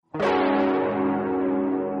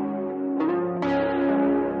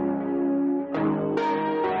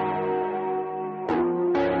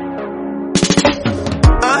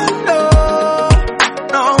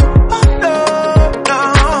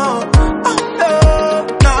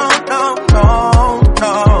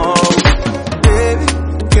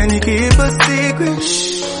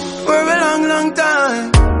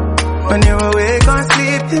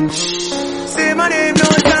Say my name no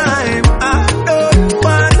time. I don't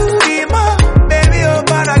want to be my baby, oh,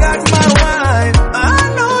 but I got my wife. I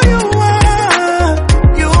know you want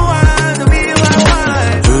to be my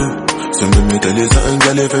wife. So let me tell you something,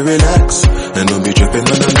 girl, if you relax. And don't be tripping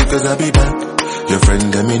on me cause I'll be back. Your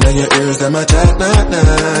friend them in your ears, them a chat,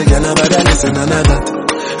 nah. Yeah, nobody listen to that.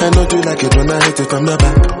 And don't you like it when I hit it from the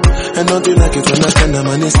back? And don't you like it when I spend the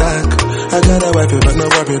money stack? I got a wife, but no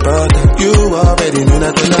worry about that. You already knew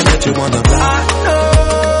nothing, I bet you wanna buy. I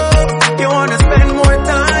know you wanna spend more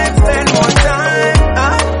time.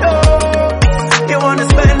 I know you wanna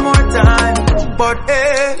spend more time. But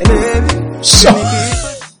hey, baby, Sure.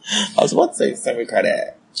 I was about to say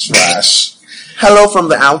semi-credit. Trash. Hello from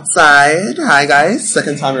the outside. Hi guys.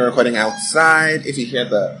 Second time we're recording outside. If you hear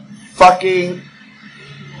the fucking...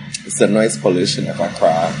 It's the noise pollution if I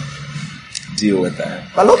cry. Deal with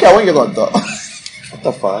that. But look at what you got though. What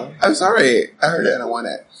the fuck? I'm sorry. I heard it and I want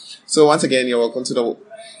it. So once again, you're welcome to the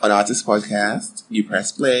An Artist Podcast. You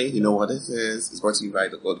press play. You know what it is. It's brought to you by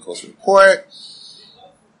the Gold Coast Report.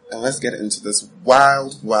 And let's get into this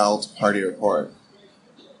wild party report.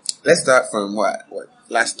 Let's start from what?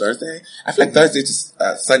 Last Thursday? I feel like Thursday to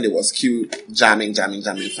Sunday was cute. Jamming, fun,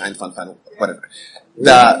 whatever.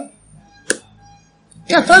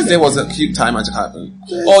 Yeah, Thursday was a cute time at Jakarta.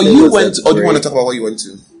 Oh, you went, or do you want to talk about what you went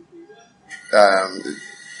to?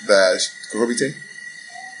 The Korobite?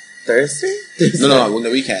 Thursday? No, on the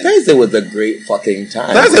weekend. Thursday was a great fucking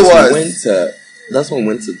time. Thursday was. That's when we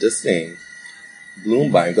went to this thing.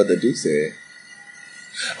 Bloomberg and got the Duce.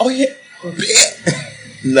 Oh, yeah.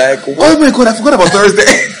 Like, oh my god, I forgot about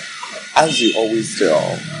Thursday. as you always do.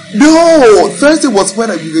 No, Thursday was when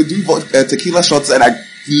you could do tequila shots and I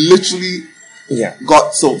literally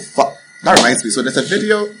got so fucked. That reminds me. So there's a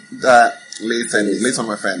video that Lace one of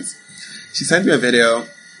my friends. She sent me a video.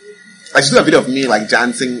 She did a video of me like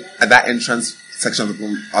dancing at that entrance section of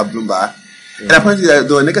Bloomberg. And apparently there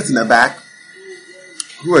were niggas in the back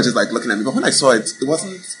who were just like looking at me. But when I saw it, it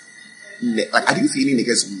wasn't like I didn't see any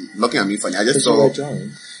niggas looking at me funny. I just saw.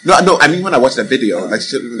 No. I mean when I watched the video, like she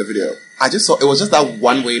showed me the video, I just saw it was just that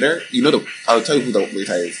one waiter. You know, I'll tell you who the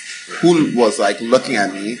waiter is. Who was like looking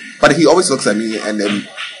at me, but he always looks at me. And then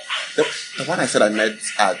the one I said I met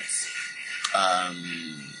at, I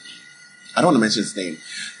don't want to mention his name.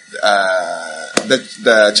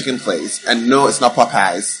 The chicken place, and no, it's not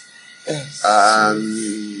Popeyes.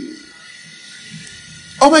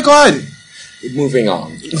 Oh my god! Moving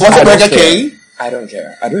on. Was it Burger King? I don't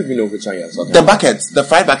care. I don't even know which one you're talking about. The buckets, the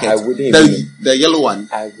fried buckets. I wouldn't the yellow one.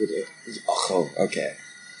 I wouldn't. Oh, okay.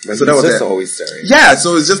 So that was just it. Always staring. Yeah,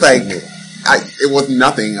 so it's just like it was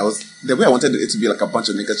nothing. The way I wanted it to be like a bunch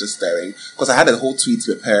of niggas just staring, because I had a whole tweet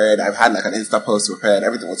prepared. I've had like an Insta post prepared.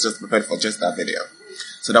 Everything was just prepared for just that video.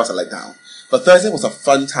 So that was a letdown. But Thursday was a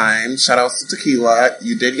fun time. Shout out to Tequila.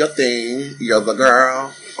 You did your thing. You're the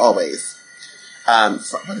girl. Always. What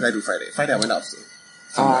did I do Friday? Friday I went out to.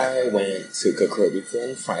 I went to Kokrobita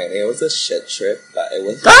on Friday. It was a shit trip, but it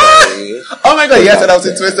was very oh my god, yes, and I was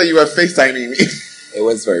in Twitter, you were FaceTiming me. It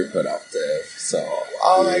was very productive. So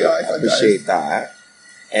oh my god, I appreciate that.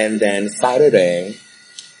 And then Saturday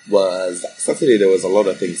there was a lot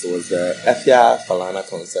of things. It was the Efia Falana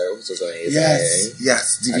concert, which was amazing.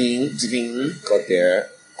 Yes, Divine. Got there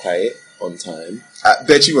quite on time. I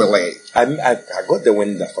bet you were late. I got there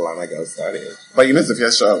when the Falana girl started. But you missed the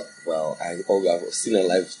first show. Well, I've seen her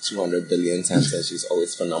live 200 billion times and she's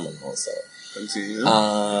always phenomenal, so. Continue.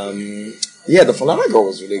 Yeah, the Falana girl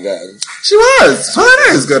was really good. She was!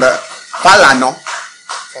 Falana is good at Falano.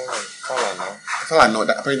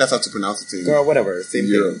 Apparently that's how to pronounce it in girl, whatever, same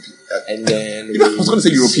thing. And then I was going to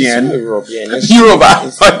say European.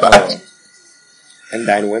 Yoruba. And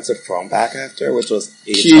then went to From Back after, which was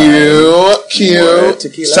cute.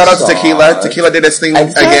 Shout out to Tequila. Tequila did this thing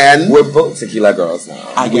again. We're both Tequila girls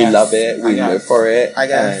now. We love it. We live for it.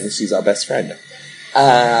 And she's our best friend.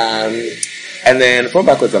 And then From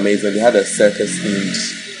Back was amazing. They had a circus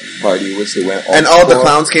themed party, which they went all and all the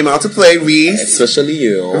clowns came out to play. Reese. Especially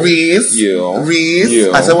you. Reese.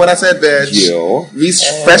 You. I said what I said, bitch. You.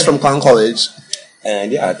 Reese, fresh from Clown College.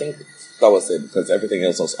 And yeah, I think that was it, because everything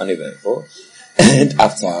else was uneventful. And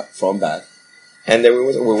after From Back, and then we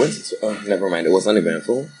went to, never mind, it was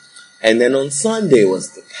uneventful. And then on Sunday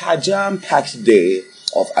was the jam-packed day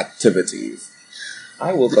of activities.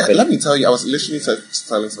 I woke up. Let me tell you, I was literally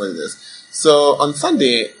telling somebody this. So on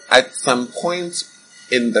Sunday, at some point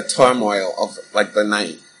in the turmoil of like the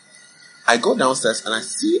night, I go downstairs and I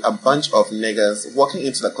see a bunch of niggas walking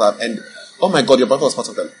into the club, and oh my god, your brother was part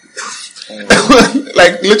of them.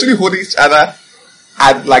 Like literally holding each other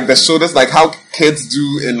at like the shoulders, like how kids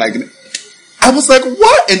do in like I was like,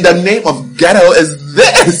 what in the name of ghetto is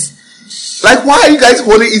this? Like, why are you guys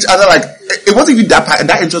holding each other? Like, it wasn't even that packed, and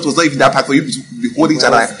that interest was not even that packed for you to be holding each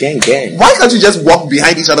other. Like, gang. Why can't you just walk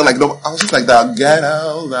behind each other? Like, no, I was just like, the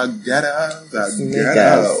ghetto.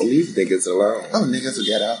 Leave niggas alone. Oh, niggas will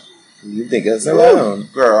get out. Leave niggas alone.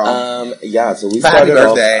 Girl. Yeah, so we Happy started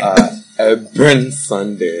birthday. off Burn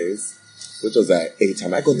Sundays, which was at 8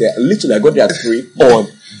 time. I got there at 3 on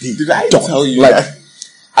the Did I dot. tell you like, that?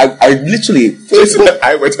 I literally...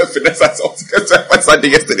 I went to fitness at on Sunday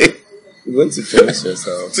yesterday. You went to finish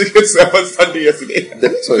yourself. To get served on Sunday yesterday.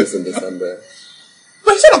 The choice in December.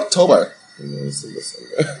 But you said October. No, it's in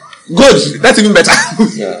December. Good. That's even better.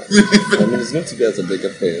 Yeah. I mean, it's going to be as a bigger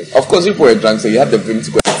phase. Of course, people were drunk, so you had the brim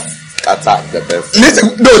to go attack the person.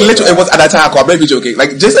 Literally, it was an attack. I'm not even joking.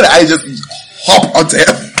 Like, Jason and I just hop onto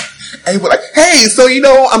him. And he was like, hey, so,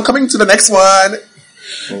 I'm coming to the next one.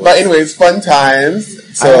 Oh, but anyways, fun times.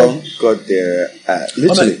 So, I got there,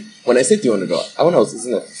 literally, when I said to you on the door, when I was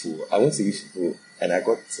eating the fufu, I went to eat fufu, and I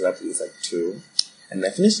got to that place like 2. And I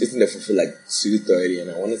finished eating the fufu like 2:30,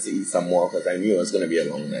 and I wanted to eat some more because I knew it was going to be a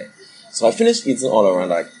long night. So I finished eating all around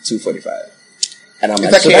like 2:45. And I'm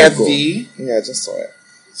like, should I go? Yeah, I just saw it.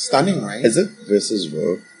 Stunning, right? Is it versus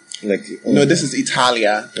Rogue? Like, no, this is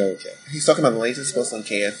Italia. Okay. He's talking about the latest post on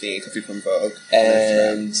KFC, Coffee from Vogue.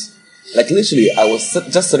 And, like, literally, I was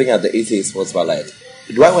just sitting at the 88 sports bar, like,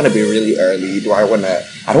 do I want to be really early?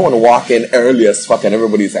 I don't want to walk in early as fuck, and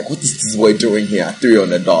everybody's like, what is this boy doing here at 3 on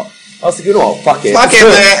the dot? I was like, you know what, fuck it.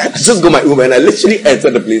 Man. Just go my Uber, and I literally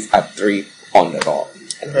entered the place at 3 on the dot.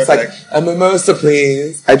 And it's like, a mimosa,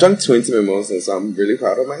 please. I drank 20 mimosas, so I'm really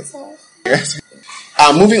proud of myself. Yes.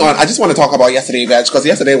 Moving on, I just want to talk about yesterday, guys, because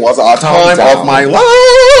yesterday was our time of my life.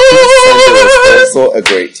 It was also a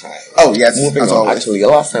great time. Oh, yes. Moving on, always. actually,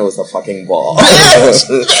 last night was a fucking ball.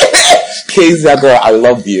 Kezia, girl, I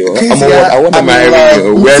love you. I want to marry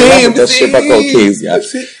you. We're not a stripper called Kezia.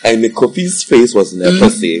 And Kofi's face was in her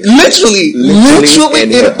pussy. Literally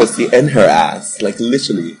in her pussy and her ass. Like,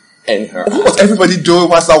 literally. And her What was everybody doing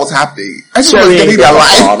whilst that was happening? I just was Sharing getting their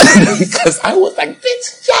life. Because I was like,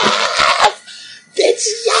 bitch, yes! Bitch,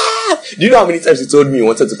 yes! Do you know how many times you told me you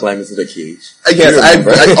wanted to climb into the cage? Yes, I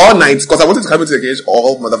all night, because I wanted to climb into the cage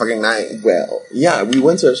all motherfucking night. Well, yeah, we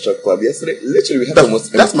went to a strip club yesterday. Literally, we had the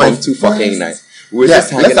most impromptu fucking night. We were Yeah,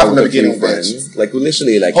 just hanging let's out start from with the a few beginning, friends. Like, we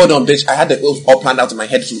literally, like... Hold on, bitch. I had it all planned out in my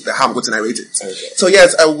head how I'm going to narrate it. Okay. So,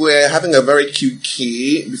 yes, we're having a very cute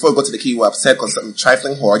key. Before we go to the key, we're upset because some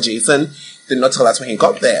trifling whore, Jason, did not tell us when he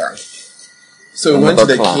got there. So, we went to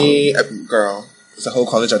the key. Girl, it's a whole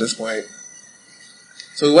college at this point.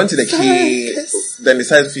 So, we went to the key. Then they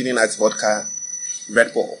started feeding us vodka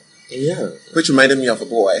Red Bull. Yeah. Which reminded me of a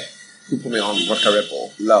boy who put me on vodka Red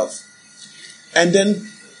Bull. Love. And then...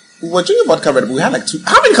 we were drinking vodka Red Bull. We had like 2.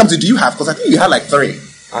 How many cups did you have? Because I think you had like 3.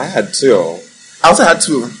 I had 2. I also had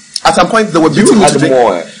 2. At some point, there were You had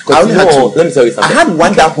more. I only had 2. Let me tell you something. I had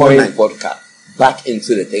one that pouring night. vodka back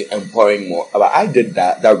into the thing and pouring more. But I did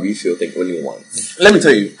that refill thing only once. Let me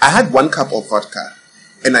tell you, I had 1 cup of vodka,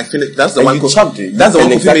 and I finished. That's the And one. you chugged it. That's the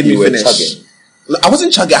one Kofi made me you were finish. chugging. I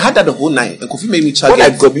wasn't chugging. I had that the whole night, and Kofi made me chug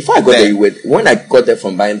it. Before I got there, when I got there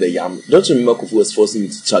from buying the yam, don't you remember Kofi was forcing me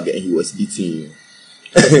to chug it and he was beating you?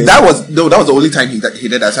 that was the only time he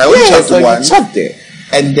did that. So I only chugged so one. You chugged it.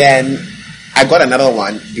 And then I got another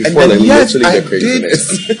one. Before and then literally the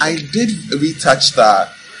craziness. I did retouch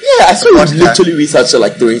that. Yeah, I saw you literally researched it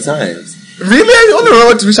like 3 times. Really? I only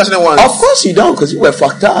remember researching it once. Of course you don't, because you were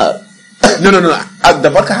fucked up. No. The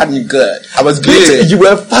vodka had me good. I was good. You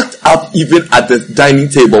were fucked up even at the dining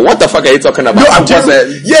table. What the fuck are you talking about? No, I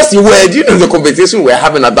wasn't. Yes, you were. Do you know the competition we're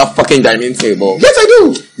having at that fucking dining table? Yes, I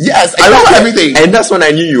do. Yes, I remember everything. And that's when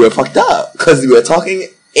I knew you were fucked up. Because you were talking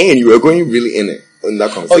and you were going really in it. In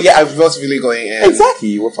that conversation. Oh yeah, I was really going in. Exactly,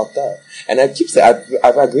 you were fucked up. And I keep saying,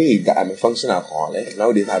 I've agreed that I'm a functional alcoholic.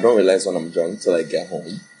 Nowadays, I don't realize when I'm drunk till I get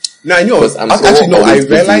home. No, I know. I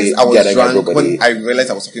realized I was drunk when I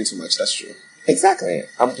realized I was talking too much. That's true. Exactly.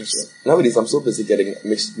 Nowadays, I'm so busy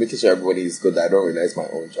making sure everybody is good that I don't realize my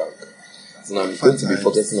own drunk. So now I'm going to be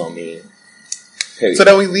focusing on me. Period. So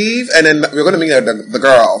then we leave, and then we're going to meet the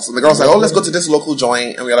girls. And the girls are like, oh, let's go to this local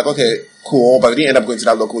joint. And we're like, okay, cool. But we didn't end up going to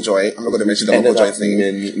that local joint. I'm not going to mention the local joint thing.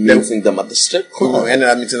 Meeting them at the strip club. We ended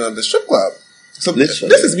up meeting them at the strip club. So literally.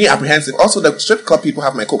 This is me apprehensive. Also, the strip club people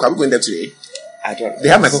have my Coke. Are we going there today? I don't know. They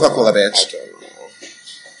have my Coca-Cola, bitch. I don't know.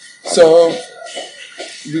 So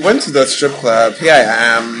we went to the strip club. Here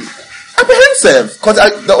I am. Apprehensive. Because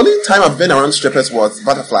the only time I've been around strippers was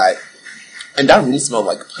Butterfly. And that room smelled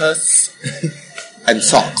like purse and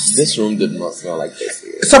socks. This room did not smell like this.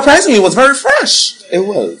 Surprisingly, it was very fresh. It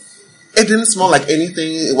was. It didn't smell like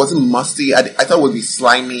anything. It wasn't musty. I thought it would be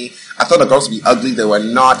slimy. I thought the girls would be ugly. They were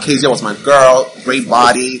not. Kezia was my girl. Great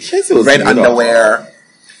body. Red underwear.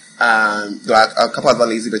 There were a couple other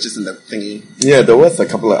lazy bitches in the thingy. Yeah, there was a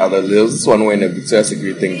couple of other. There was this one wearing a Victoria's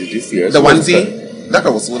Secret thing. Did you see her? The onesie? That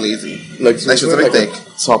girl was so lazy. Like she was very wearing thick.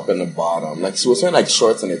 a top and a bottom. Like she was wearing like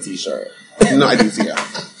shorts and a t-shirt. No, I didn't see her.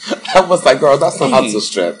 I was like, girl, that's not how to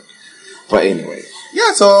strip. But anyway.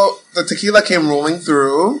 Yeah, so the tequila came rolling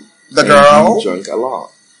through. The girl. You drank a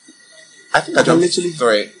lot. I think I drank literally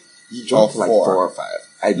 3. You drank like 4 or 5.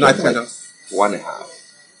 I think I drank 1.5.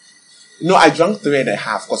 No, I drank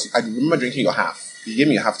 3.5 because I remember drinking your half. You gave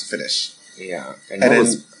me your half to finish. Yeah. And then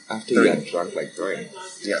was after 3. You had drunk like 3.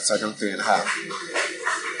 Yeah, so I drank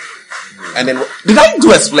 3.5. And then, did I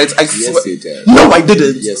do a split? Yes, you did. No, I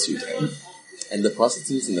didn't. Yes, you did. And the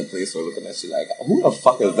prostitutes in the place were looking at you like, who the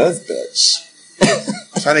fuck is this bitch?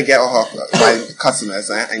 Trying to get all my customers.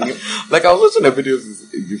 I knew. Like, I was watching the videos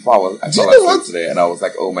before I fell asleep today, and I was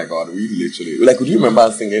like, oh my god, we literally... Like, would you remember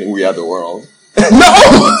us singing We Are the World? No!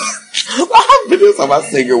 I have videos of us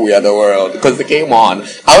singing We Are the World, because it came on.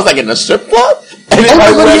 I was like in a strip club, and then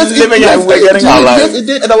we were living and we were getting our lives. Yes, it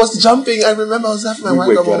did, and I was jumping. I remember I was having my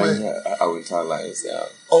We were getting our entire lives, yeah.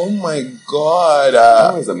 Oh my god.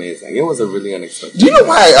 That was amazing. It was a really unexpected... Do you know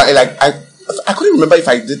why I couldn't remember if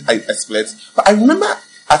I did a split, but I remember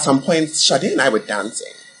at some point Sade and I were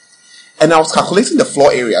dancing, and I was calculating the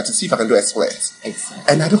floor area to see if I can do a split.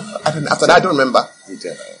 Exactly. And after that, I don't remember. You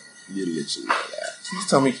did it. You literally did that. Please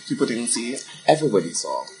tell me people didn't see it. Everybody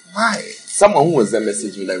saw. Why? Someone who was there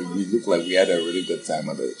messaged me that we looked like we had a really good time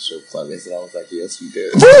at the strip club. And I was like, yes, we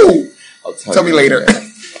did. Woo! I'll tell me later.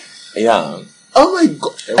 Yeah. Oh my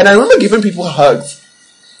god! And I remember giving people hugs.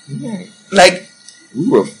 Yeah. Like we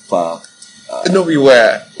were fucked. No, we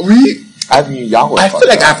were. I mean, y'all were I feel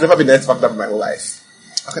like I've never been this fucked up in my whole life.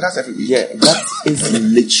 Okay, that's every week. Yeah, that is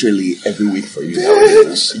literally every week for you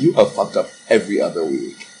nowadays. You are fucked up every other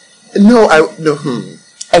week. No.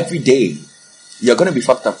 Every day. You're gonna be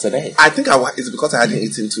fucked up today. I think it's because I hadn't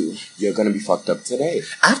eaten too. You're gonna be fucked up today.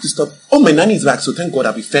 I have to stop. Oh, my nanny is back, so thank God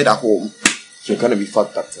I'll be fed at home. You're gonna be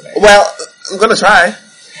fucked up today. Well, I'm gonna try.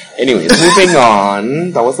 Anyways, moving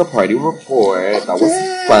on. That was a party report. That was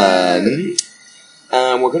fun.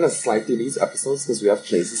 We're gonna slide through these episodes because we have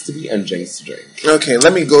places to be and drinks to drink. Okay,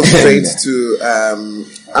 let me go straight to.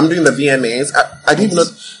 I'm doing the VMAs. I didn't know.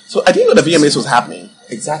 So I didn't know the VMAs was happening.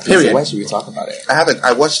 Exactly. Period. So why should we talk about it?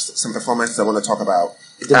 I watched some performances I want to talk about.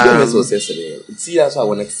 The VMAs was yesterday. See, that's why I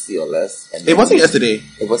wanted to see your list. It wasn't yesterday.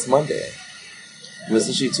 It was Monday. It was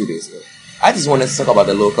actually 2 days ago. I just wanted to talk about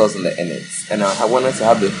the locals and the innits, and I wanted to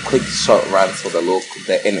have the quick short rants for the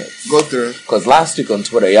innits. Go through. Because last week on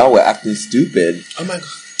Twitter, y'all were acting stupid. Oh my god!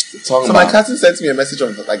 So my cousin sent me a message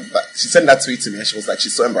on she sent that tweet to me, and she was like,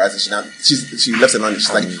 she's so embarrassed. She lives in London.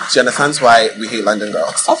 She's like, she understands why we hate London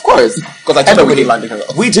girls. Of course, because I know we hate London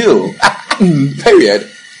girls. We do. Period.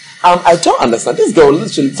 I don't understand. This girl,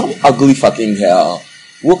 literally, some ugly fucking hell,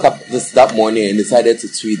 woke up that morning and decided to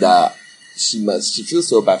tweet that she feels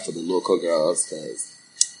so bad for the local girls because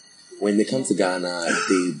when they come to Ghana,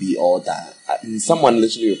 they be all that. And someone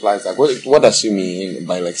literally replies like, what does she mean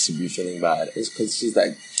by like she be feeling bad? It's because she's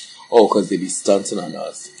like, oh, because they be stunting on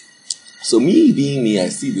us. So me being me, I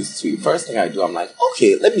see this tweet. First thing I do, I'm like,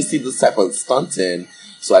 okay, let me see this type of stunting.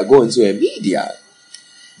 So I go into a media.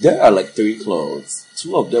 There are like 3 clothes.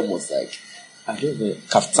 2 of them was like, I don't know,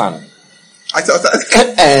 kaftan. I saw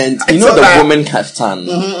that. And you know the woman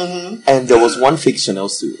kaftan. And there was one fake Chanel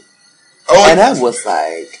suit. Oh, and I was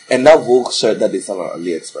like, and that Vogue shirt that they sell on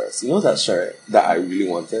AliExpress. You know that shirt that I really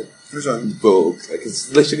wanted? Which one? Vogue. Like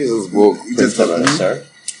it's literally just Vogue printed on a shirt.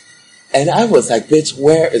 And I was like, bitch,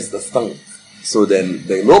 where is the stunt? So then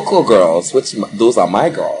the local girls, which those are my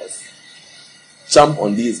girls, jump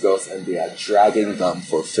on these girls and they are dragging them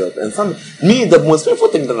for filth. And the most painful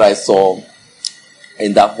thing that I saw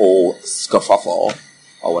in that whole skerfuffle,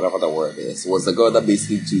 or whatever the word is, was the girl that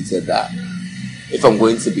basically tweeted that if I'm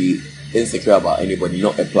going to be insecure about anybody,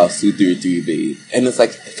 not a +233 babe. And it's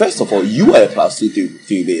like, first of all, you are a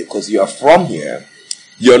 +233 babe because you are from here.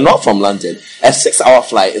 You're not from London. A 6-hour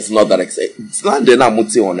flight is not that exciting. It's London,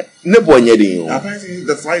 apparently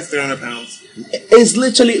the flight is 300 pounds. It's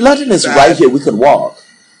literally, London is right here. We could walk.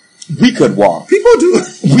 People do.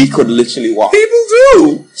 We could literally walk. People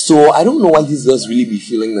do. So I don't know why these girls really be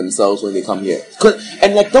feeling themselves when they come here.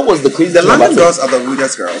 And like that was the crazy thing. The London girls are the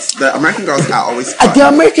rudest girls. The American girls are always fun. The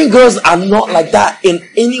American girls are not like that in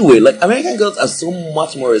any way. Like American girls are so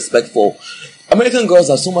much more respectful. American girls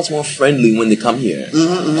are so much more friendly when they come here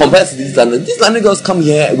compared to these London. These London girls come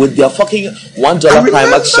here with their fucking $1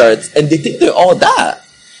 Primark shirts and they think they're all that.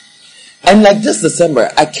 And like this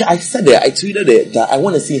December, I said it, I tweeted it, that I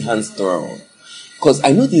want to see hands thrown. Because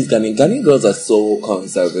I know these Ghanaian girls are so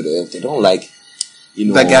conservative. They don't like,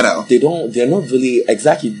 the ghetto. They're not really,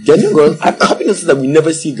 exactly. Ghanaian girls, I'm happy to see that we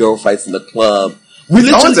never see girl fights in the club.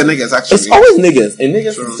 It's always the niggas, actually. It's always niggas. And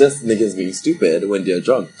niggas is just niggas being stupid when they're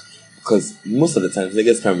drunk. Because most of the time,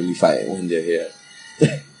 niggas can't really fight when they're here.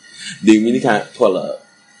 They really can't pull up.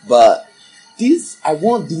 But I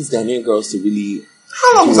want these Ghanaian girls to really...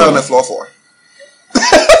 How long was I on the floor for?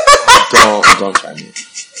 Don't try me.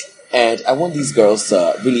 And I want these girls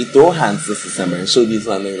to really throw hands this December and show these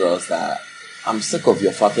London girls that I'm sick of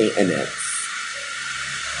your fucking innits.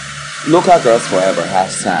 Local girls forever,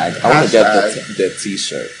 hashtag. I want to get the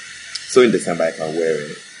t-shirt. So in December I can wear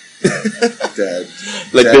it.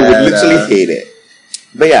 Like they would literally hate it.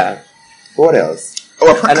 But yeah, what else?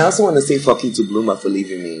 And I also want to say fuck you to Bloomba for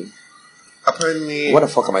leaving me. Apparently... What the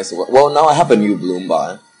fuck am I saying? Well, now I have a new Bloom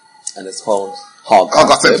bar. And it's called Hog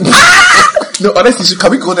Gossip. No, honestly, can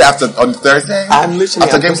we go there on Thursday? I'm literally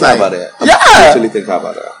thinking about it. I'm literally thinking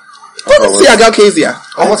about it. Go and see our girl Kezia.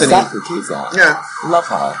 Exactly, Kezia. Yeah. Love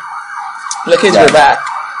her. Look, Kezia, we're back.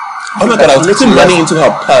 Oh my god, I was literally money into her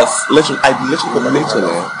purse. I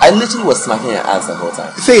literally was smacking her ass the whole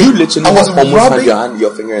time. See, you literally I was almost had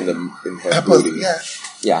your finger in her booty.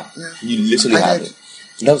 Yeah. You literally had it.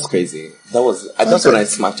 That was crazy. That's when I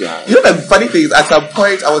smacked your hand. You know the funny thing is, at some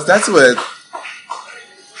point, I was dancing with...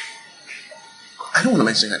 I don't want to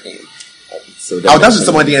mention her name. I was dancing with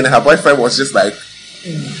somebody and her boyfriend was just like...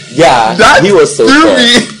 Yeah, he was so short.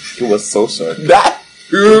 He was so short.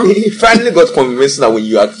 He finally got confirmation that when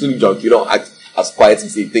you are actually drunk, you don't act as quiet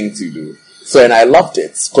as you think to do. So, and I loved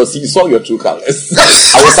it because you saw your true colors.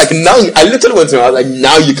 I was like, now, I literally went to him, I was like,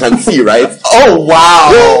 now you can see, right? Oh,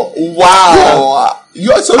 wow. Wow.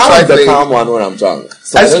 You're so I'm the calm one when I'm drunk.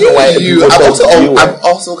 So I don't know why I'm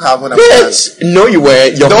also calm when I'm Bitch, drunk. No, you were.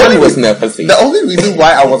 Your hand was nervous. The only reason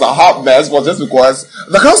why I was a hot mess was just because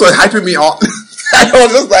the girls were hyping me up. I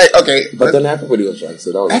was just like, okay. But then everybody was drunk,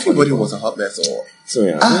 so that was everybody was a hot mess. So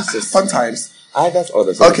yeah, fun times. That's all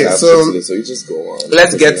the okay, so you just go on.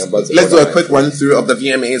 Let's do a quick run through of the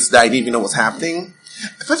VMAs that I didn't even know was happening.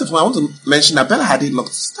 First of all, I want to mention that Bella Hadid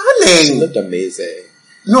looked stunning. She looked amazing.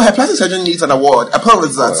 No, her plastic surgeon needs an award. Apparently,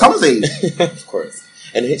 it's something. Of course.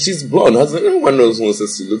 And she's blonde. Everyone knows who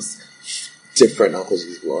says she looks different now because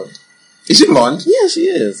she's blonde. Is she blonde? Yeah, she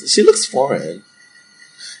is. She looks foreign.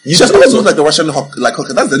 She just always looks like the Russian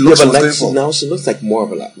hooker. That's the look she was going for. Now she looks like more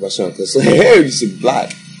of a Russian hooker. So her hair is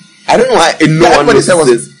black. I don't know why no one noticed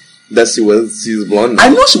that she's blonde now. I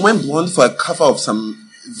know she went blonde for a cover of some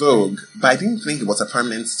Vogue, but I didn't think it was a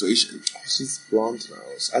permanent situation. She's blonde now.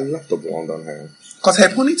 I love the blonde on her. Because her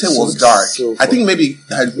ponytail was dark. So I think maybe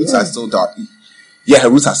her roots are still dark. Yeah,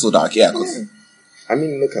 her roots are still dark. Yeah, because I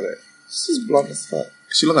mean, look at it. She's blonde as fuck.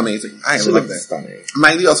 She looked amazing. I love that. Stunning.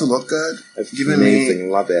 Miley also looked good. Giving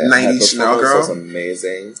amazing. Love it. 90s Chanel girl. Was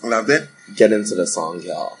amazing. Loved it. Get into the song,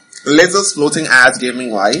 y'all. Lizzo's floating ass gave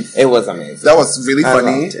me life. It was amazing. That was really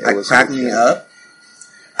funny. It cracked me up.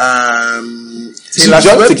 Taylor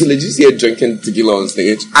Swift. Tequila. Did you see her drinking tequila on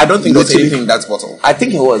stage? I don't think there was anything in that bottle. I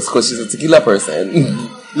think it was because she's a tequila person.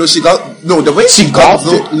 No, the way she got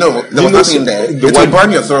it. No, there was nothing in there. It will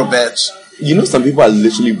burn your throat, bitch. You know, some people are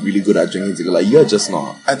literally really good at drinking tequila. You're just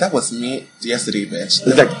not. That was me yesterday, bitch.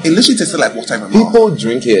 It literally tasted like water in my mouth. People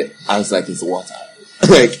drink it as like it's water.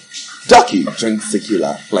 Like, Ducky drinks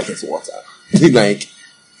tequila like it's water. Like,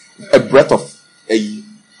 a breath of a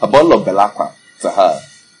bottle of Belacqua to her.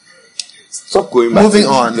 Stop going back. Moving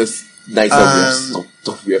on. This night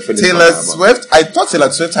of your Taylor Swift. I thought Taylor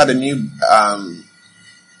Swift had a new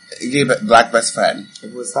gay black best friend.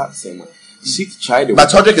 It was that same one. She tried it. But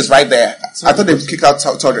Todrick is right there. I thought they'd kick out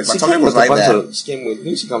Todrick, but Todrick was right there. She came with,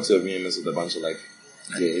 didn't she come to a VMAs with a bunch of like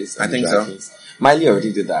gays? I think so. Miley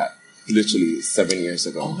already did that literally 7 years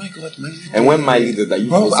ago. Oh my god, Miley. And when Miley did that, you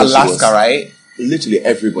know, Alaska, right? Literally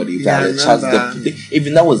everybody that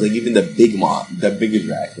even that was like even the big mob, the bigger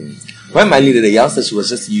drag queens. When Miley did it, y'all said she was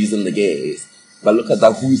just using the gays. But look at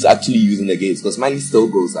that, who's actually using the gays? Because Miley still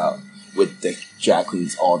goes out with the drag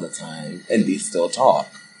queens all the time, and they still talk.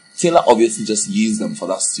 Taylor obviously just used them for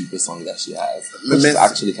that super song that she has, which is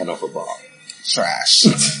actually kind of a bop. Trash.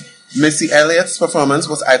 Missy Elliott's performance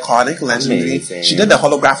was iconic, legendary. Amazing. She did the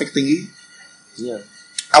holographic thingy. Yeah.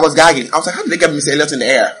 I was gagging. I was like, how did they get Missy Elliott in the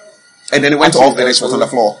air? And then it went to off and she was on the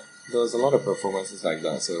floor. There was a lot of performances like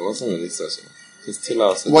that, so it wasn't really such a... Because Taylor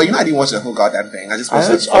also... Well, you know, I didn't watch the whole goddamn thing. I just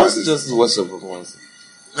watched I also just watched the performance.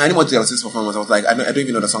 I didn't watch the Ellis's performance. I was like, I don't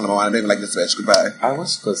even know the song about. I don't even like this bitch. Goodbye. I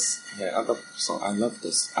watched because other song. I love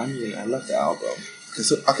this. I mean, I love the album.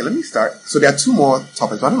 Okay, let me start. So there are two more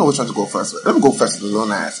topics, but I don't know which one to go first. Let me go first with Lil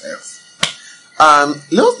Nas X.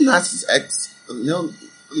 Lil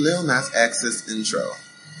Nas X's intro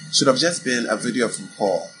should have just been a video from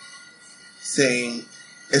Paul saying,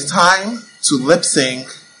 "It's time to lip sync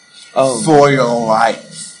for your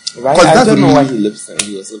life." Right? I don't know why he lip synced.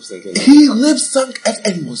 He was lip syncing. He lip synced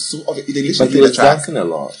and it was so obvious. But he was dancing a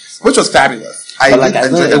lot, which was fabulous.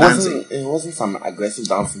 It wasn't some aggressive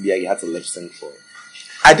dancing you had to lip sync for.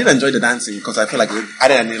 I did enjoy the dancing because I feel like it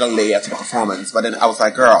added another layer to the performance. But then I was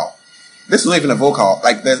like, girl, this is not even a vocal.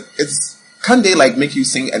 Like, can't they like make you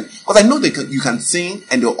sing? And because I know you can sing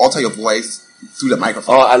and they'll alter your voice through the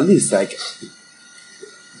microphone, or at least like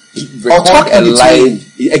record a live.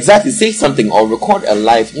 Exactly, say something or record a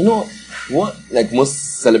live. You know what? Like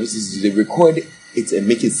most celebrities do, they record it and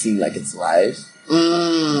make it seem like it's live.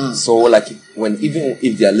 So like even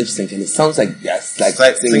if they are lip syncing, it sounds like yes, like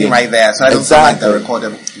singing right there. So I don't sound like they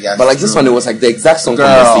recorded. Yes, but like this one, it was like the exact song from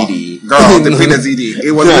the CD. Girl, they played the CD.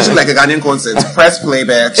 It was literally like a Ghanaian concert. Press play,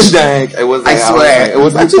 bitch. It was. I swear, it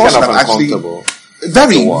was actually kind of uncomfortable.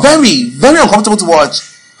 Very, very, very uncomfortable to watch.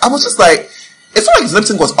 I was just like, it's not like his lip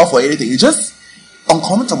sync was off or anything. It's just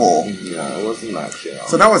uncomfortable. Yeah, it wasn't like.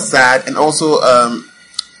 So that was sad, and also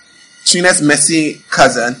Trina's messy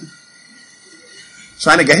cousin.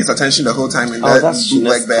 Trying to get his attention the whole time in that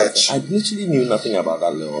bootleg batch. I literally knew nothing about that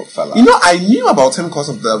little fella. You know, I knew about him because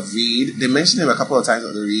of the read. They mentioned him a couple of times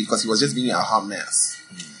on the read because he was just being a hot mess.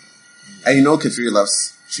 And you know, Kefiri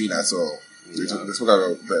loves Trina, so they spoke about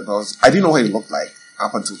it. But I didn't know what he looked like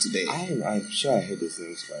up until today. I'm sure I heard his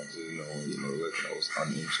names, but I didn't know. Look, I was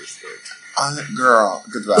uninterested. Girl,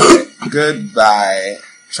 goodbye, goodbye.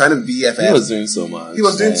 Trying to BFF. He was doing so much. He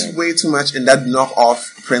was doing way too much in that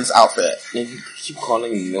knockoff Prince outfit. And he keep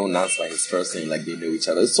calling Lil Nas by his first name like they know each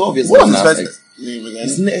other. It's so obvious. What was his first name again?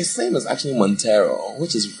 His name is actually Montero,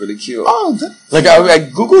 which is really cute. Oh, like I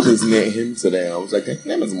googled his name today. I was like, his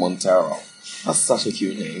name is Montero. That's such a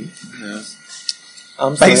cute name. Yes.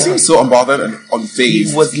 But he seemed so unbothered and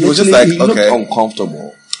unfazed. He was just like, he looked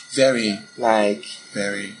uncomfortable. Very.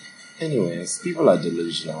 Very. Anyways, people are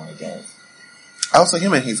delusional, I guess. Also,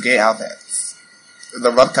 him and his gay outfits.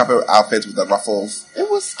 The red carpet outfit with the ruffles. I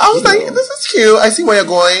was like, this is cute. I see where you're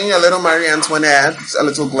going. A little Marie Antoinette, a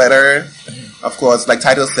little glitter. Of course, like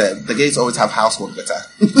Title said, the gays always have household glitter.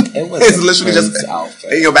 It's literally just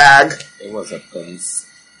outfit. In your bag. It was a Prince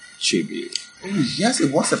tribute. Ooh, yes,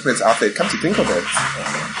 it was a Prince outfit. Come to think of it.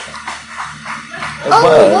 It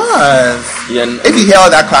was. Yeah, if you hear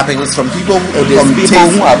all that clapping, it's from people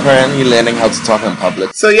who are apparently learning how to talk in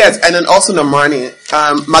public. So yes, and then also Normani.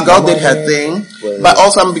 My girl did her thing, but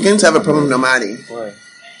also I'm beginning to have a problem with Normani. Why?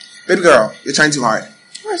 Baby girl, you're trying too hard.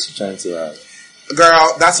 Why is she trying too hard?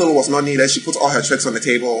 Girl, that solo was not needed. She put all her tricks on the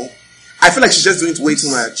table. I feel like she's just doing way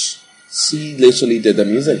too much. She literally did the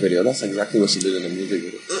music video. That's exactly what she did in the music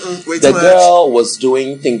video. The girl was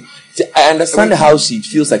doing things. I understand how she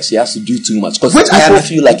feels like she has to do too much. Because people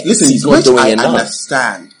feel like she's not doing enough.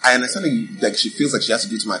 I understand that she feels like she has to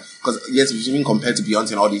do too much. Because yes, she's being compared to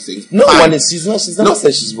Beyonce and all these things. No, she's never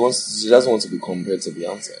said she doesn't want to be compared to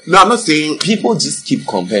Beyonce. No, I'm not saying. People just keep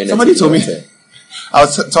comparing. Somebody told me. I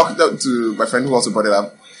was talking to my friend who also brought it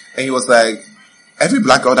up, and he was like, every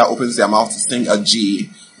black girl that opens their mouth to sing a G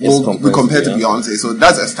will be compared to Beyonce. So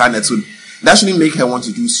that's a standard. So that shouldn't make her want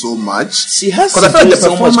to do so much. She has to do so much. Because I feel like the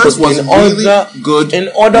performance was really good. In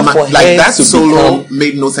order for her that to solo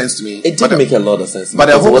made no sense to me. It didn't make a lot of sense. But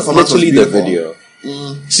the whole was literally the video.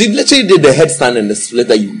 She literally did the headstand and the split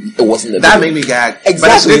it wasn't the video. That made me gag. Exactly.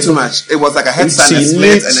 But she did too much. It was like a headstand and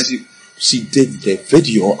split, and then she did the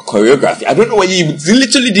video choreography. I don't know why she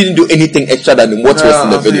literally didn't do anything extra than what was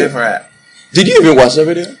in the video. Did you even watch the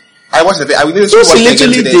video? I watched the video. She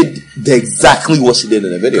literally did exactly what she did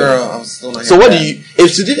in the video. Girl, I was still not. So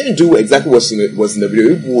if she didn't do exactly what she was in the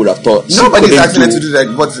video, people would have thought nobody's asking her to do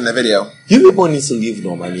what's in the video. You people need to leave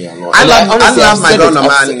Normani alone. I love my girl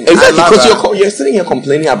Normani. Exactly, because you're sitting here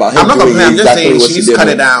complaining about her. I'm not complaining. I'm just saying she needs to cut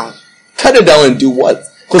it down. Cut it down and do what?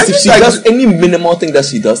 Because if she does any minimal thing that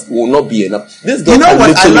she does, it will not be enough. This girl, you know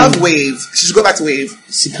what? I love Wave. She should go back to Wave.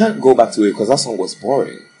 She can't go back to Wave because that song was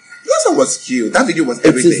boring. That song was cute. That video was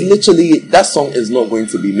everything. It is literally, that song is not going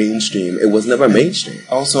to be mainstream. It was never mainstream.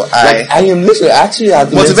 Also, I am literally actually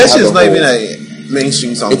Motivation is not even a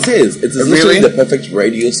mainstream song. It is. It is literally the perfect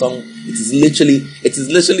radio song. It is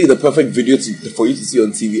literally the perfect video for you to see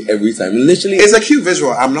on TV every time. Literally, it's a cute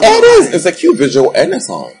visual. I'm not. It is. It's a cute visual and a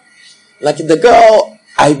song. Like the girl,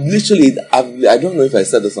 I don't know if I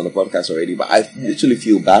said this on the podcast already, but I literally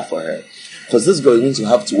feel bad for her. Because this girl is going to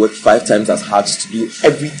have to work 5 times as hard to do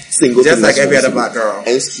every single thing. Just like every other black girl.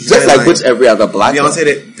 And just like which every other black girl.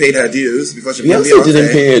 Beyonce paid her dues before she Beyonce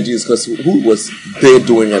didn't pay her dues because who was there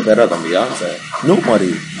doing it better than Beyonce?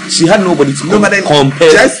 Nobody. She had nobody to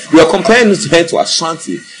compare. We are comparing her to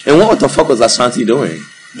Ashanti. And what the fuck was Ashanti doing?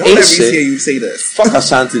 Don't let me hear you say this. Fuck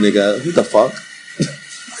Ashanti, nigga. Who the fuck?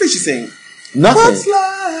 What did she sing? Nothing.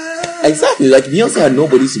 Exactly. Like Beyonce had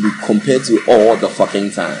nobody to be compared to all the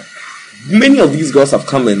fucking time. Many of these girls have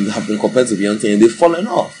come and have been compared to Beyonce and they've fallen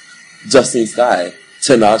off. Justin Sky,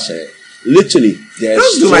 Tinashe. Literally,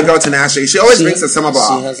 don't do my girl Tinashe. She always brings a summer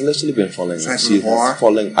ball. She has literally been falling. She has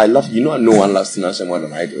fallen. I love, no one loves Tinashe more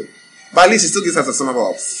than I do. But at least she still gives us a summer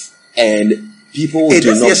ball. And people do not pay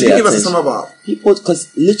attention. She gave us a summer ball. People,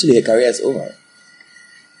 because literally her career is over.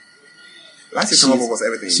 Last year summer ball was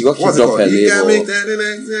everything. She got kicked off her label.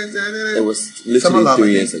 It was literally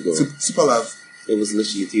 3 years ago. Super Love. It was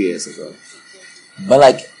literally 3 years ago. But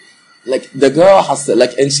like the girl has to,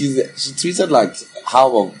 like, and she tweeted like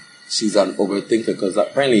how she's an overthinker because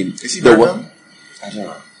apparently is she random? I don't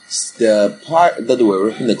know. The part that they were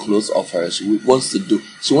ripping the clothes off her, she wants to do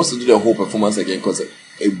the whole performance again because it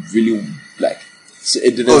really like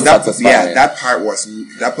it didn't satisfy. Yeah, that part was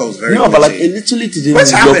very no, but like it literally didn't.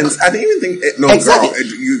 Which happens? I didn't even think exactly.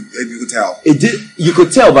 Girl, you could tell. It did. You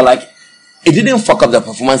could tell, but like it didn't fuck up the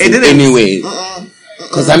performance in any way.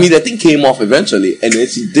 Because I mean, the thing came off eventually, and then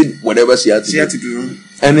she did whatever she had to do.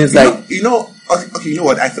 And it's okay, you know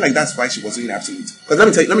what? I feel like that's why she was doing Absolute. Because let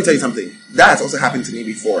me tell you something. That has also happened to me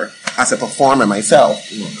before as a performer myself.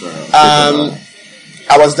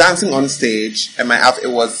 I was dancing on stage, and my outfit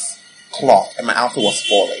was cloth, and my outfit was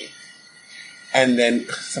falling. And then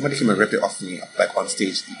somebody came and ripped it off me, like on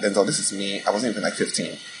stage. Then so this is me. I wasn't even like 15.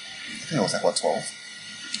 I think I was like 12.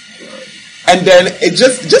 And then it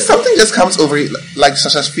just something just comes over it, like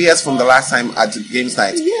Sasha Fierce from the last time at the games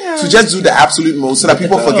night. Yeah. To just do the absolute most so that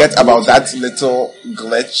people forget about that little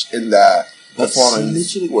glitch in the performance.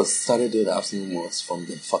 She literally started doing the absolute most from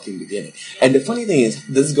the fucking beginning. And the funny thing is,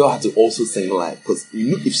 this girl had to also sing live because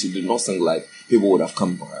if she did not sing live, people would have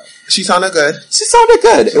come for her. She sounded good.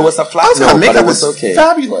 It was a flat note, but it was okay.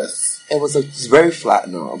 Fabulous. It was very flat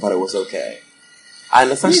note, but it was okay. I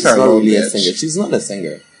understand she's not really a singer. She's not a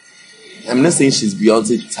singer. I'm not saying she's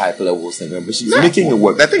Beyonce type level singer, but she's making it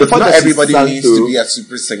work. The thing is, not everybody needs to be a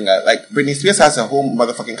super singer. Like, Britney Spears has a whole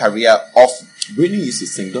motherfucking career off. Britney used to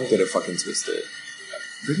sing, don't get it fucking twisted.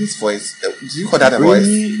 Britney's voice, do you call that a voice?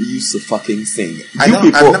 Britney used to fucking sing. I've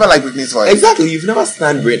never liked Britney's voice. Exactly, you've never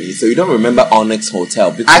stand Britney, so you don't remember Onyx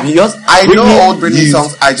Hotel. I know old Britney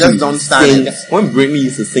songs, I just don't stand it. When Britney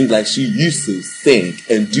used to sing, like, she used to sing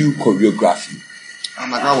and do choreography. Oh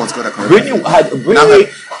my God, was good at choreography.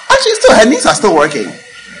 Britney actually, her knees are still working.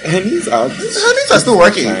 Her knees are still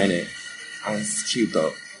working. And it's cute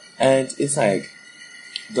though. And it's like,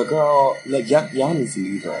 the girl, like, y'all need to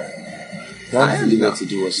leave her. Y'all need to leave her to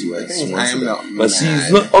do what she wants to do. But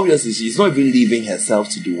she's not even leaving herself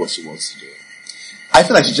to do what she wants to do. I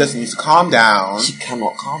feel like she just needs to calm down. She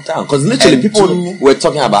cannot calm down. Because literally, people were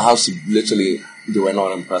talking about how they were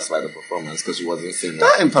not impressed by the performance because she wasn't singing.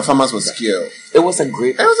 That performance was cute. It was a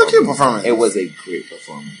great performance. It was a cute performance. It was a great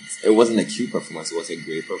performance. It wasn't a cute performance, it was a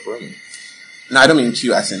great performance. No, I don't mean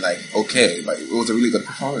cute as in like, okay, but it was a really good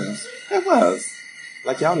performance. It was.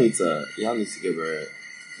 Like, y'all need to give her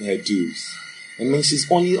dues. I mean, she's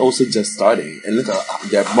only also just starting. And look at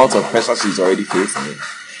the amount of pressure she's already facing.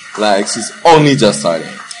 Like, she's only just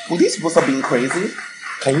starting. Will these people stop being crazy?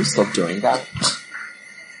 Can you stop doing that?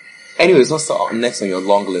 Anyways, what's next on your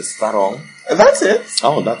long list? Is that all? That's it.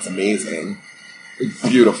 Oh, that's amazing. It's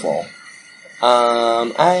beautiful.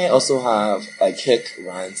 I also have a kick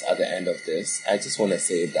rant at the end of this. I just want to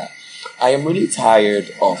say that I am really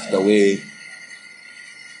tired of the way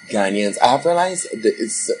Ghanaians, I have realized that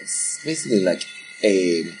it's basically like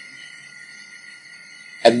a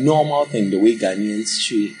normal thing, the way Ghanaians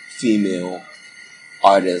treat female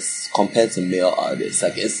artists compared to male artists.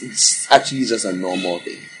 Like, it's actually just a normal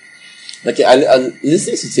thing. Like, I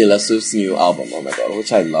listened to Taylor Swift's new album, oh my God,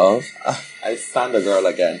 which I love. I stand the girl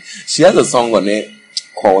again. She has a song on it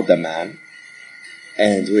called The Man.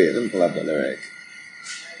 And wait, let me pull up the lyric.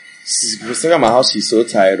 She's talking about how she's so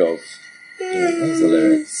tired of... where's the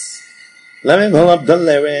lyrics? Let me pull up the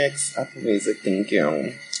lyrics. Apple Music, thank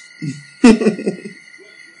you.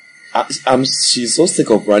 She's so sick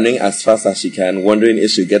of running as fast as she can, wondering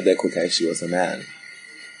if she'll get there quicker if she was a man.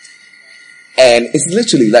 And it's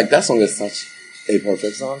literally, like, that song is such a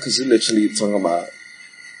perfect song, because she's literally talking about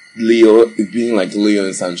Leo being like Leo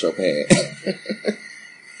in San Tropez.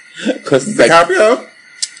 Because it's like... DiCaprio?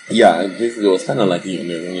 Yeah, basically, it was kind of like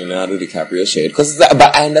Leonardo DiCaprio shade.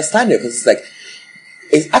 But I understand it because it's like,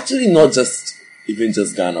 it's actually not even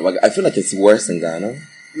just Ghana. But I feel like it's worse in Ghana.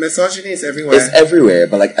 Misogyny is everywhere. It's everywhere,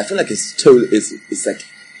 but like I feel like it's like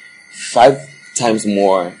 5 times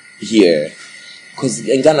more here. Because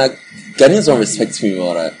in Ghana, Ghanaians don't respect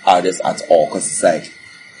female artists at all. Because it's like,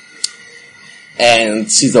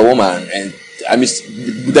 and she's a woman, and I mean,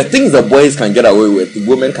 the things that boys can get away with,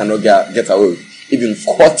 women cannot get away with. Even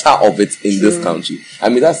quarter of it in this country. I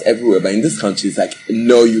mean, that's everywhere, but in this country, it's like,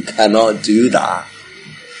 no, you cannot do that.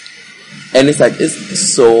 And it's like,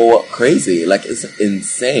 it's so crazy. Like, it's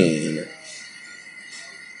insane.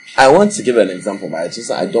 I want to give an example, but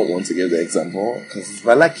I don't want to give the example.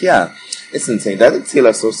 But like, yeah, it's insane. That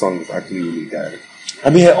Taylor Swift song is actually really good. I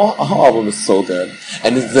mean, her album is so good.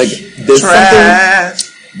 And it's like,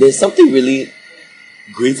 there's something really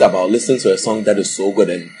great about listening to a song that is so good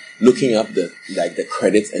and looking up the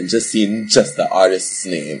credits and just seeing just the artist's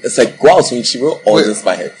name. It's like, wow, so she wrote all this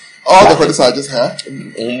by her. All the credits are just her?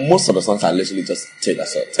 Most of the songs are literally just Taylor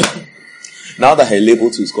Swift. Now that her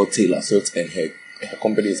label too is called Taylor Swift and her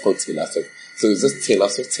company is called Taylor Swift. So it's just Taylor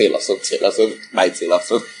Swift by Taylor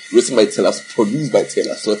Swift, written by Taylor Swift, produced by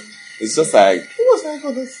Taylor Swift. It's just like, what was I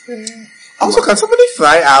going to say? Also, can somebody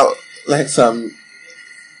fly out like some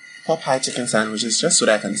Popeye chicken sandwiches just so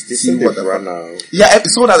that I can see what the run now? Yeah,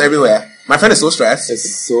 it's sold out everywhere. My friend is so stressed.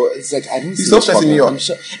 It's like, I don't see. He's so stressed in New York.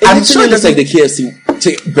 I'm sure it looks like the KFC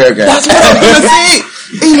burger. That's what I'm gonna say.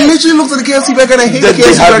 It literally looks like the KFC burger, and I hate the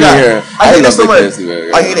KFC burger. I hate it so much.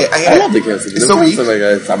 I hate it. I love the KFC. It's so weak.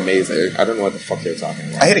 It's amazing. I don't know what the fuck you're talking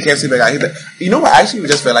about. I hate the KFC burger. I hate it. You know what? I actually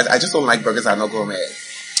just realized I just don't like burgers that are not gourmet.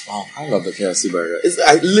 Oh, I love the KFC burger.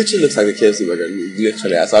 It literally looks like the KFC burger.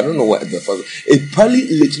 Literally. So I don't know what the fuck. It probably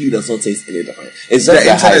literally does not taste any different. It's just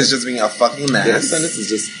the internet is just being a fucking mess. The internet is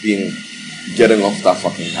just getting off that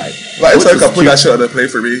fucking hype. But if I can put that shit on the plate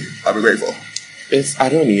for me, I'll be grateful. I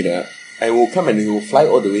don't need it. I will come and he will fly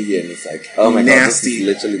all the way here and it's like, oh my god, this is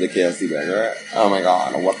literally the KFC burger. Oh my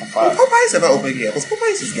god, what the fuck? Well, Popeye's never open here, because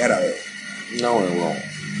Popeye's just ghetto. No, it won't.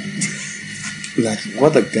 Like,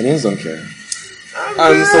 what, the Ghanaians don't care.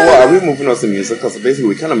 So what, are we moving on to music? Because basically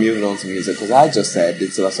we kind of moving on to music because I just said the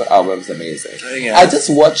Taylor Swift album is amazing. Yeah. I just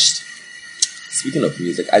watched, speaking of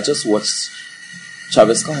music,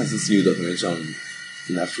 Travis Scott has this new documentary on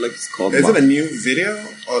Netflix called... Is it a new video?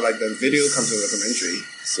 Or like the video comes with a documentary?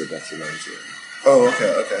 It's a documentary. Oh,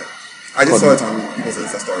 okay. I just saw it on people's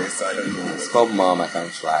Insta stories, so I don't know. It's called Mom, I Can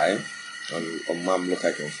Fly. Or Mom, Look,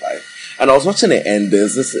 I Can Fly. And I was watching it and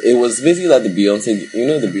it was basically like the Beyonce,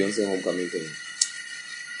 the Beyonce homecoming thing.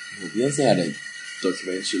 Beyonce had a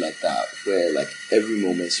documentary like that where like every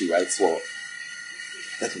moment she writes for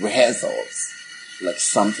like rehearsals, like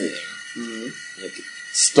something, like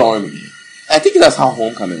stormy. I think that's how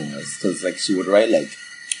homecoming was because like she would write like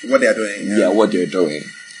what they're doing. Yeah, what they're doing.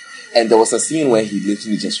 And there was a scene where he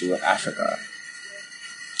literally just wrote Africa,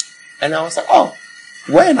 and I was like, oh,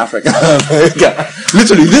 where in Africa?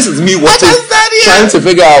 Literally, this is me watching, trying to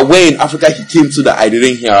figure out where in Africa he came to that I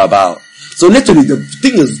didn't hear about. So literally, the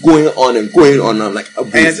thing is going on and going on. I'm like,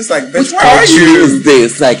 and it's just like, bitch, where are you? Is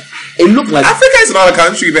this like? It looked like Africa is not a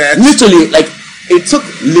country, man. Literally, like it took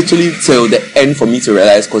literally till the end for me to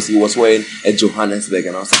realize because he was wearing a Johannesburg,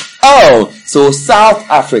 and I was like, oh, so South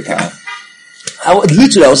Africa. I was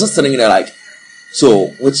just sitting there like, so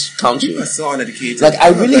which country? People are so uneducated. Like I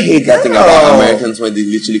really hate that thing about Americans when they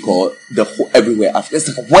literally call the whole everywhere Africa.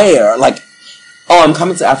 It's like where? Like, oh, I'm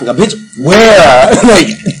coming to Africa, bitch. Where?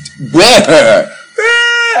 Like. Where?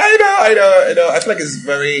 I know. I feel like it's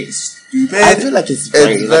very stupid. I feel like it's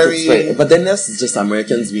very... But then that's just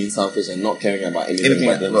Americans being selfish and not caring about anything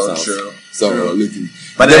but themselves. True. Literally.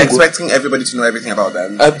 But they're expecting everybody to know everything about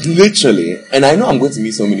them. Literally. And I know I'm going to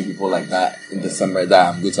meet so many people like that in December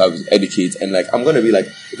that I'm going to educate. And like, I'm going to be like,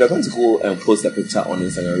 if you're going to go and post a picture on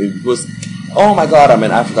Instagram, if you post, oh my god, I'm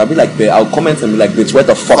in Africa, I'll be like, I'll comment and be like, bitch, where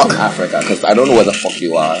the fuck in Africa? Because I don't know where the fuck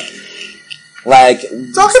you are. Like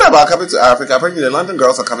talking about coming to Africa, apparently the London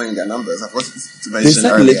girls are coming in their numbers. They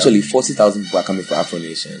said literally 40,000 people are coming for Afro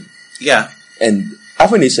Nation. Yeah, and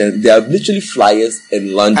Afro Nation, there are literally flyers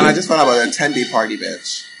in London. And I just found out about a 10-day party,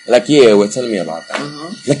 bitch. Like we're telling me about that.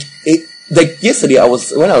 Mm-hmm. Like yesterday,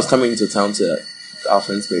 when I was coming into town to our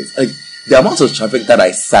friend's place, like the amount of traffic that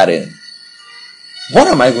I sat in. What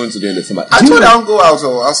am I going to do in December? I told her I don't go out,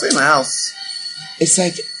 so I'll stay in my house. It's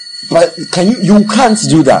like. But you can't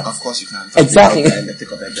do that. Of course you can't. Exactly. In the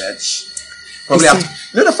thick of a bitch. Probably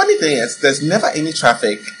the funny thing is, there's never any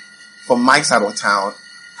traffic from my side of town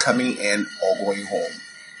coming in or going home.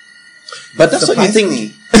 But that's what you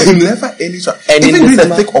think. There's never any traffic. Even in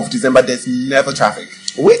the thick of December, there's never traffic.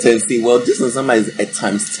 Wait and see. Well, this December is at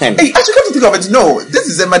times 10. Hey, actually, come to think of it, no, this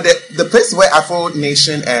December, the place where Afro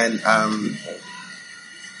Nation and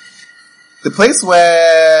the place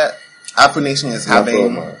where Afro Nation is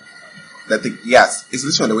having yes, it's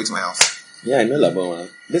literally on the way to my house. Yeah, I know Laboma.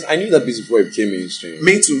 I knew that place before it became mainstream.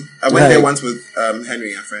 Me too. I went there once with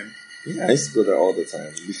Henry, a friend. Yeah, I used to go there all the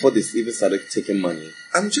time before they even started taking money.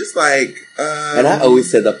 I'm just like, and I always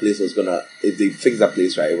said that place was gonna, if they fix that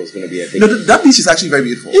place right, it was gonna be a thing. No, that beach is actually very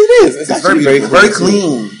beautiful. It is. It's actually very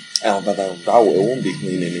clean. But it won't be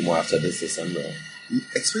clean anymore after this December.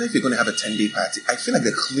 Especially if you're going to have a 10-day party. I feel like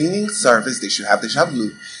the cleaning service they should have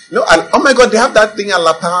oh my God, they have that thing at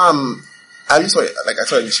La Palm. I saw it like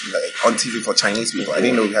on TV for Chinese people. I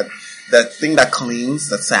didn't know we had that thing that cleans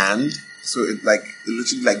the sand. So it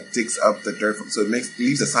literally like digs up the dirt, so it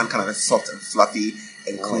leaves the sand kind of soft and fluffy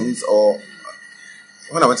and cleans all.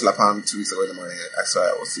 When I went to La Palm 2 weeks ago in the morning, I saw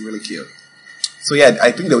it. It was really cute. So yeah,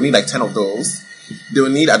 I think they'll need like 10 of those. They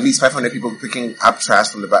will need at least 500 people picking up trash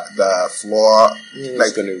from the floor. Yeah,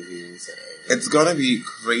 it's gonna be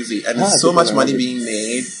crazy, and there's so much money being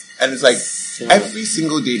made, and it's like every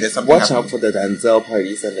single day there's something. Watch out for the Denzel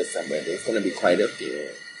parties in December. There's gonna be quite a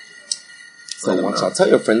few. So watch out. Tell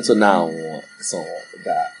your friends because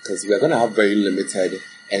we're gonna have very limited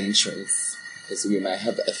entrance. So we might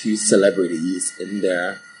have a few celebrities in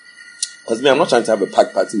there. Because I'm not trying to have a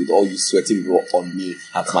packed party with all you sweaty people on me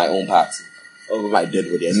at my own party. Over my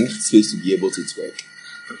dead body. I need space to be able to twerk.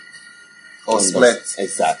 Or split.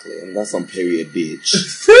 Exactly. And that's on period, bitch.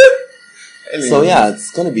 So yeah,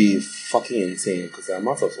 it's gonna be fucking insane. Because the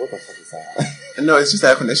amount of, what the fuck is that? No, it's just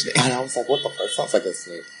air conditioning. And I was like, what the fuck? It sounds like a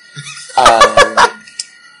snake.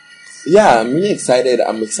 Yeah, I'm really excited.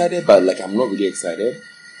 I'm excited, but I'm not really excited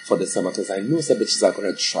for the summer because I know some bitches are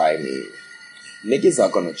gonna try me. Niggas are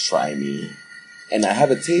gonna try me, and I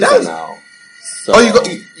have a taser now. So, you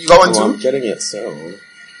got one too? I'm getting it soon.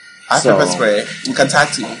 I have pepper spray. We can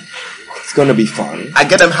tag team. It's gonna be fun. I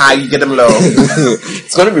get them high, you get them low.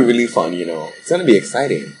 It's gonna be really fun, It's gonna be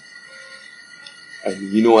exciting.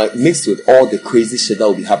 And you know what? Mixed with all the crazy shit that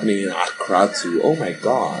will be happening in Accra too. Oh my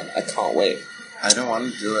God, I can't wait. I don't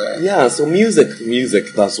want to do it. Yeah, so music,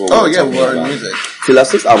 that's what we're talking about. Music. Taylor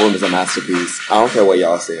Swift's album is a masterpiece. I don't care what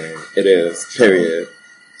y'all saying. It is, period.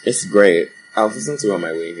 It's great. I was listening to it on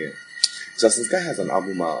my way here. Justin Sky has an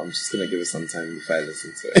album out. I'm just gonna give it some time before I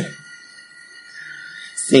listen to it.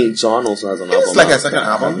 St. John also has an album out. It's like a second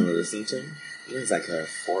album? I haven't listened to it. It's like her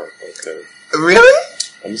fourth or third. Really?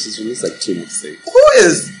 And she's released 2 mixtapes. Who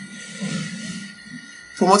is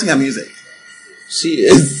promoting her music? She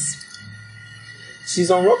is.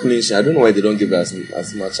 She's on Rock Nation. I don't know why they don't give her as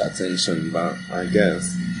much attention, but I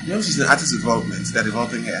guess. She's in artist development. They're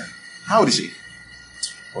developing her. How old is she?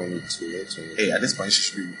 22. Hey, at this point, she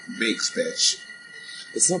should be big, bitch.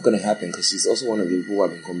 It's not going to happen because she's also one of the people who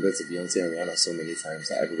have been compared to Beyonce and Rihanna so many times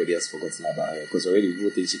that everybody has forgotten about her because already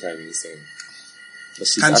people think she can't really sing. But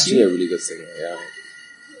she's actually a really good singer, yeah.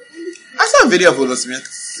 I saw a video of Willow Smith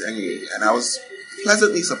singing and I was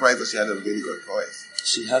pleasantly surprised that she had a really good voice.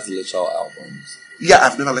 She has literal albums. Yeah,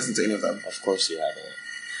 I've never listened to any of them. Of course you haven't.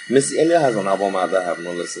 Missy Elliott has an album out that I have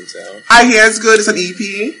not listened to. I hear it's good. It's an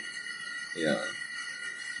EP. Yeah.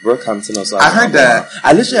 Brockhampton also. I heard that.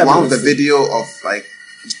 I literally have one with the video of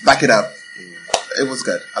Back It Up. It was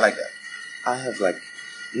good. I like that. I have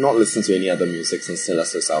not listened to any other music since Taylor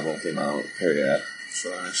Swift's album came out. Period.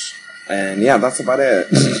 Trash. And yeah, that's about it.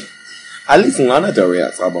 At least Lana Del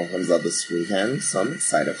Rey's album comes out this weekend, so I'm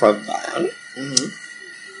excited for that. Mm-hmm.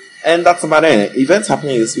 And that's about it. Events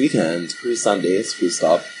happening this weekend. Free Sundays, free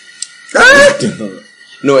stop.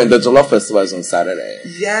 No, and the Jollof Festival is on Saturday.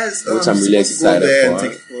 Yes, which I'm really excited for. And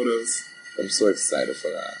take photos. I'm so excited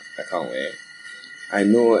for that. I can't wait. I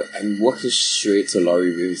know I'm walking straight to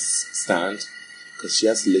Laurie Reeves' stand because she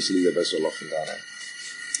has literally the best jollof in Ghana.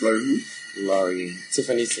 Laurie who? Laurie,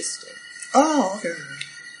 Tiffany's sister. Oh, okay.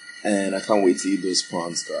 And I can't wait to eat those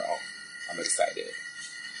prawns, girl. I'm excited.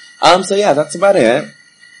 So yeah, that's about it.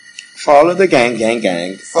 Follow the gang.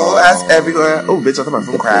 Follow us everywhere. Oh, bitch, I thought my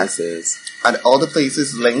phone crashed. And all the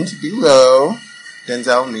places linked below.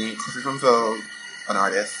 Denzel, me, Coffee from Vogue, an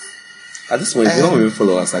artist. At this point, you don't even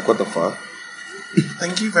follow us. What the fuck?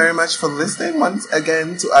 Thank you very much for listening once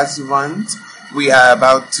again to us rant. We are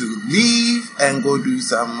about to leave and go do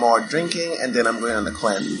some more drinking, and then I'm going on the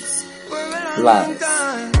cleanse. Lies.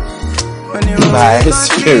 Lies,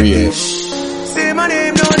 period. Say my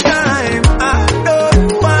name no time. I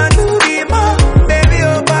don't want to be more. Baby,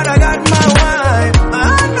 oh, but I got my wife.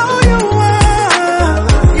 I know you want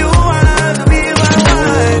to be my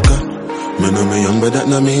wife. Me know me young, but that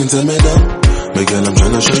not mean to me dumb. Me girl, I'm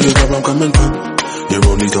trying to show you where I'm coming from. You're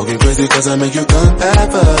Cause I make you come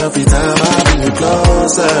back every time I bring you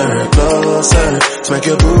closer, closer. Smack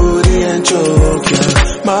your booty and choke ya.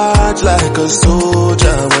 March like a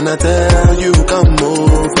soldier when I tell you come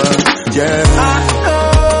over, yeah. I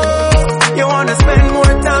know you wanna spend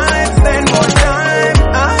more time, spend more time.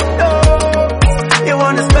 I know you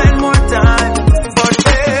wanna spend more time. But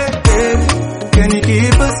baby, can you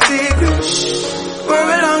keep a secret for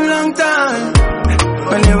a long, long time?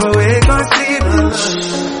 When you awake or sleeping,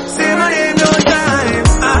 say my name no time.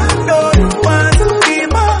 I know you want to be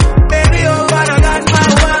my baby, oh but I got my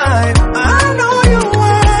wife. I know you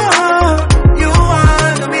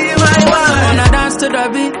want to be my wife. Wanna dance to the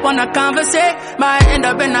beat, wanna conversate. Might end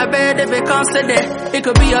up in a bed if it comes to that. It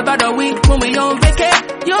could be about a week when we on vacay.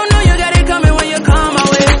 You know you got it coming when you come my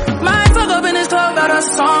way. Might fuck up in this club, got a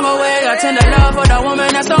song away. I tend to love for the woman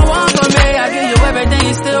that's the one for me. I give you everything,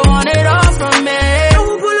 you still want it all from me.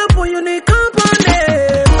 Pull up when you need company.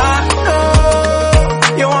 I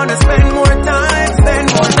know you wanna spend more time, spend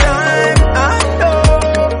more time. I know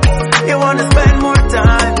you wanna spend more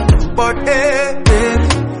time. But hey, baby,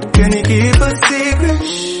 can you keep a secret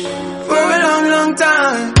for a long, long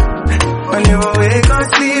time? When you awake or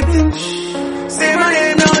sleeping, say my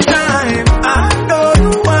name no time. I know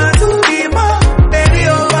you want to be my baby,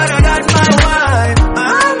 oh but I got my wife. I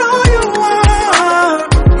know you want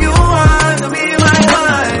to be my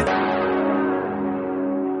wife.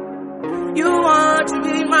 You want to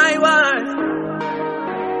be my wife.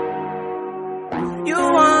 You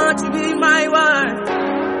want to be my wife.